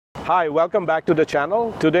Hi, welcome back to the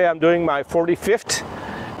channel. Today I'm doing my 45th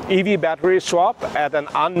EV battery swap at an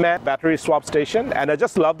unmanned battery swap station, and I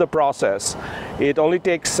just love the process. It only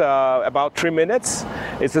takes about 3 minutes.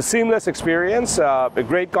 It's a seamless experience, a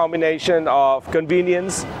great combination of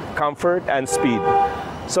convenience, comfort, and speed.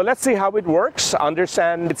 So let's see how it works,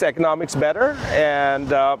 understand its economics better,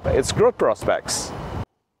 and its growth prospects.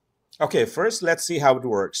 Okay, first let's see how it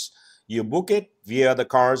works. You book it via the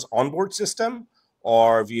car's onboard system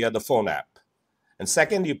or via the phone app. And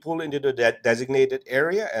second, you pull into the designated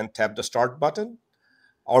area and tap the start button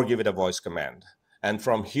or give it a voice command. And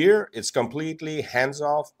from here, it's completely hands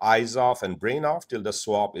off, eyes off, and brain off till the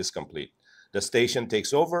swap is complete. The station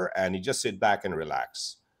takes over and you just sit back and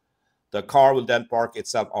relax. The car will then park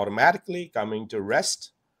itself automatically, coming to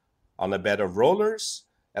rest on a bed of rollers,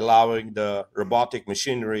 allowing the robotic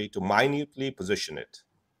machinery to minutely position it.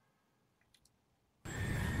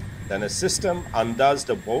 Then a system undoes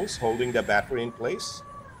the bolts holding the battery in place,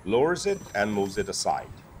 lowers it, and moves it aside.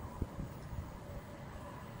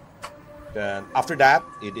 Then after that,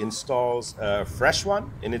 it installs a fresh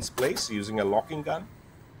one in its place using a locking gun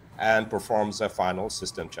and performs a final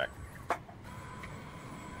system check.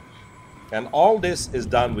 And all this is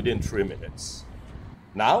done within 3 minutes.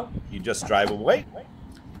 Now, you just drive away.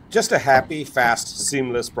 Just a happy, fast,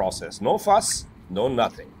 seamless process. No fuss, no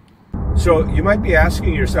nothing. So you might be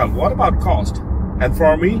asking yourself, what about cost? And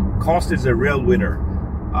for me, cost is a real winner.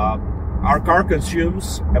 Our car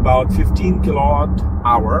consumes about 15 kilowatt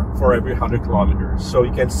hour for every 100 kilometers. So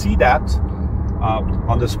you can see that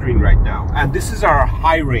on the screen right now. And this is our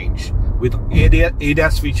high range with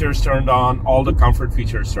ADAS features turned on, all the comfort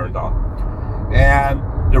features turned on. And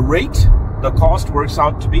the cost works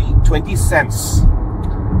out to be 20 cents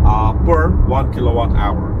per 1 kilowatt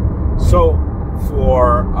hour. So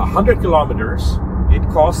for 100 kilometers, it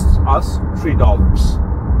costs us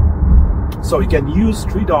 $3. So you can use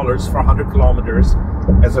 $3 for 100 kilometers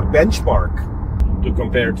as a benchmark to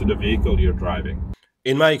compare to the vehicle you're driving.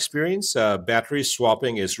 In my experience, battery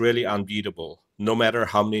swapping is really unbeatable, no matter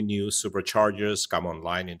how many new superchargers come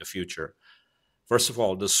online in the future. First of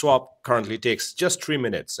all, the swap currently takes just 3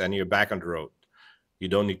 minutes and you're back on the road. You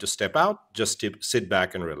don't need to step out, just sit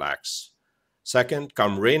back and relax. Second,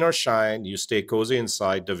 come rain or shine, you stay cozy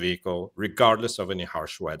inside the vehicle regardless of any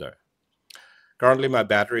harsh weather. Currently, my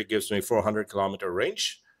battery gives me 400-kilometer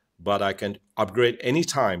range, but I can upgrade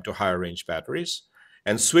anytime to higher range batteries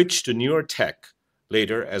and switch to newer tech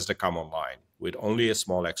later as they come online with only a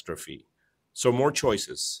small extra fee. So more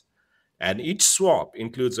choices. And each swap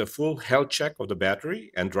includes a full health check of the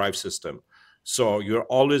battery and drive system. So you're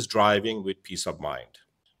always driving with peace of mind.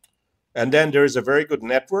 And then there is a very good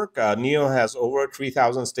network. NIO has over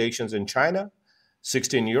 3,000 stations in China,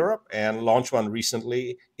 60 in Europe, and launched one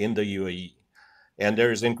recently in the UAE. And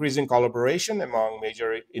there is increasing collaboration among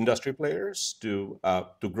major industry players to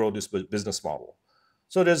grow this business model.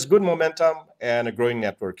 So there's good momentum and a growing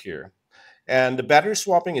network here. And the battery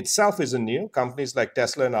swapping itself isn't new. Companies like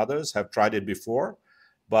Tesla and others have tried it before,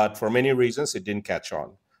 but for many reasons, it didn't catch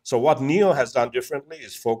on. So what NIO has done differently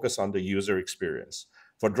is focus on the user experience.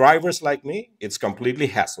 For drivers like me, it's completely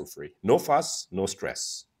hassle-free. No fuss, no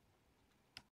stress.